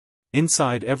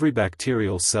Inside every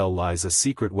bacterial cell lies a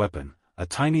secret weapon, a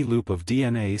tiny loop of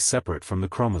DNA separate from the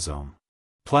chromosome.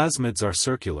 Plasmids are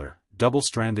circular,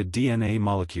 double-stranded DNA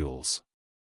molecules.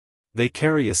 They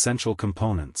carry essential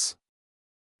components.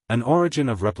 An origin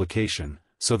of replication,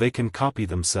 so they can copy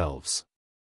themselves.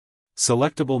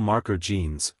 Selectable marker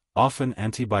genes, often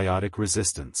antibiotic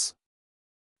resistance.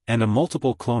 And a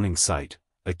multiple cloning site,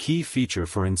 a key feature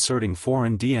for inserting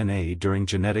foreign DNA during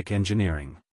genetic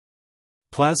engineering.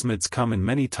 Plasmids come in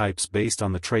many types based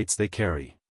on the traits they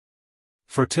carry.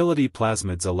 Fertility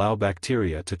plasmids allow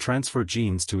bacteria to transfer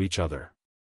genes to each other.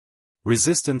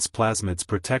 Resistance plasmids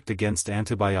protect against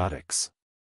antibiotics.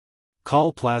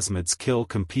 Call plasmids kill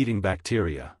competing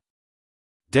bacteria.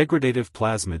 Degradative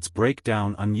plasmids break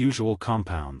down unusual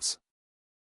compounds.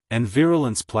 And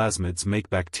virulence plasmids make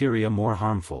bacteria more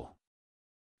harmful.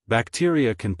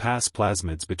 Bacteria can pass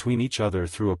plasmids between each other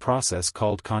through a process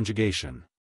called conjugation.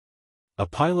 A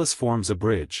pilus forms a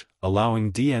bridge,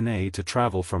 allowing DNA to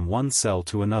travel from one cell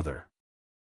to another.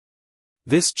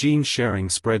 This gene sharing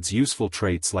spreads useful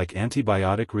traits like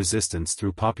antibiotic resistance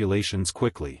through populations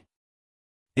quickly.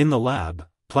 In the lab,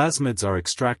 plasmids are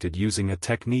extracted using a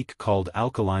technique called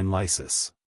alkaline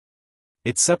lysis.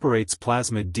 It separates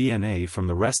plasmid DNA from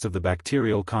the rest of the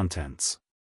bacterial contents,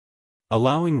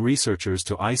 allowing researchers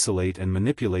to isolate and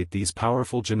manipulate these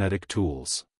powerful genetic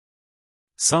tools.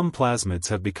 Some plasmids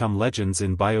have become legends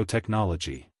in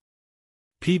biotechnology.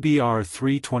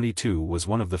 PBR322 was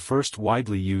one of the first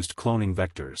widely used cloning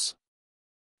vectors.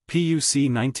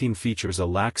 PUC19 features a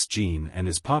lax gene and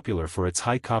is popular for its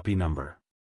high copy number.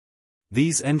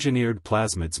 These engineered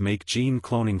plasmids make gene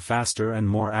cloning faster and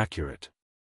more accurate.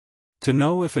 To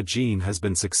know if a gene has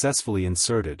been successfully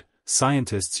inserted,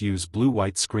 scientists use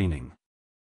blue-white screening.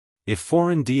 If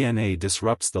foreign DNA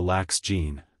disrupts the lax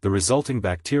gene, the resulting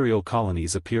bacterial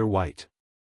colonies appear white.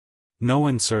 No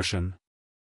insertion.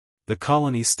 The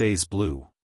colony stays blue.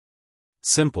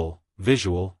 Simple,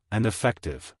 visual, and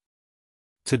effective.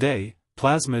 Today,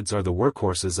 plasmids are the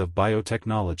workhorses of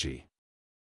biotechnology.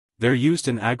 They're used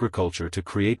in agriculture to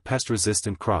create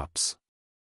pest-resistant crops.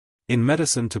 In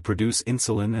medicine to produce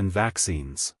insulin and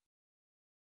vaccines.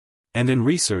 And in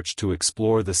research to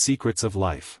explore the secrets of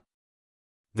life.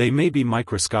 They may be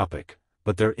microscopic,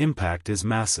 but their impact is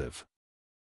massive.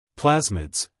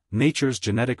 Plasmids, nature's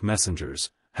genetic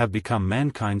messengers, have become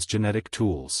mankind's genetic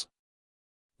tools.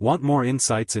 Want more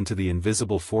insights into the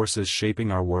invisible forces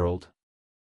shaping our world?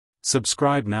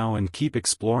 Subscribe now and keep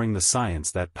exploring the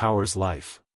science that powers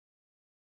life.